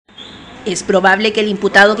Es probable que el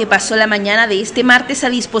imputado que pasó la mañana de este martes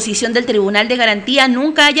a disposición del Tribunal de Garantía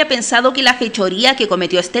nunca haya pensado que la fechoría que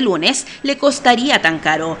cometió este lunes le costaría tan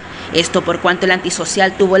caro. Esto por cuanto el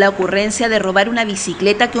antisocial tuvo la ocurrencia de robar una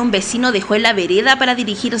bicicleta que un vecino dejó en la vereda para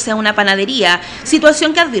dirigirse a una panadería,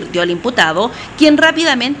 situación que advirtió el imputado, quien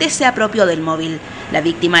rápidamente se apropió del móvil. La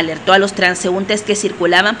víctima alertó a los transeúntes que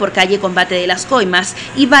circulaban por calle Combate de las Coimas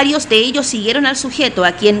y varios de ellos siguieron al sujeto,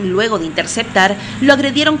 a quien, luego de interceptar, lo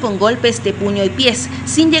agredieron con golpes de puño y pies,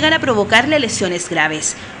 sin llegar a provocarle lesiones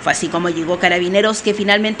graves. Fue así como llegó Carabineros, que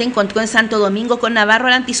finalmente encontró en Santo Domingo con Navarro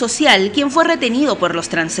al antisocial, quien fue retenido por los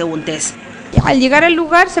transeúntes. Al llegar al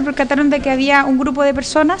lugar se percataron de que había un grupo de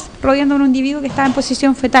personas rodeando a un individuo que estaba en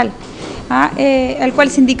posición fetal, al cual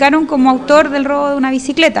se indicaron como autor del robo de una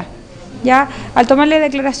bicicleta. Ya, al tomarle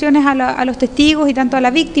declaraciones a los testigos y tanto a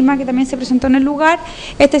la víctima, que también se presentó en el lugar,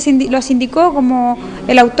 los indicó como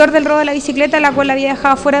el autor del robo de la bicicleta, la cual la había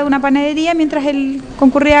dejado fuera de una panadería mientras él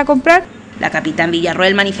concurría a comprar. La capitán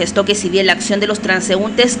Villarroel manifestó que si bien la acción de los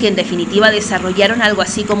transeúntes, que en definitiva desarrollaron algo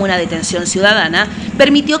así como una detención ciudadana,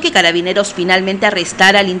 permitió que Carabineros finalmente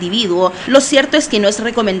arrestara al individuo, lo cierto es que no es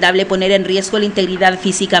recomendable poner en riesgo la integridad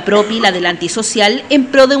física propia y la del antisocial en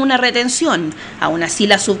pro de una retención. Aún así,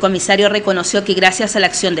 la subcomisario reconoció que gracias a la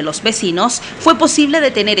acción de los vecinos fue posible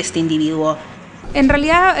detener este individuo. En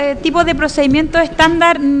realidad, tipo de procedimiento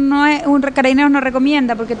estándar Carabineros no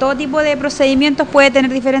recomienda, porque todo tipo de procedimientos puede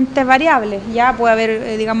tener diferentes variables. Ya puede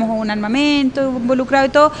haber, digamos, un armamento involucrado y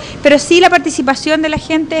todo, pero sí la participación de la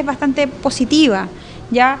gente es bastante positiva,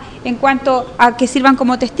 ya en cuanto a que sirvan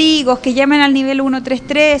como testigos, que llamen al nivel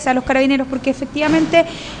 133 a los carabineros, porque efectivamente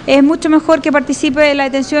es mucho mejor que participe de la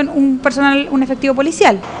detención un efectivo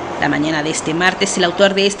policial. La mañana de este martes, el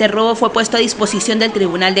autor de este robo fue puesto a disposición del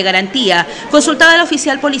Tribunal de Garantía. Consultada al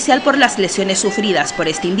oficial policial por las lesiones sufridas por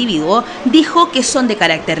este individuo, dijo que son de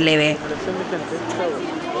carácter leve.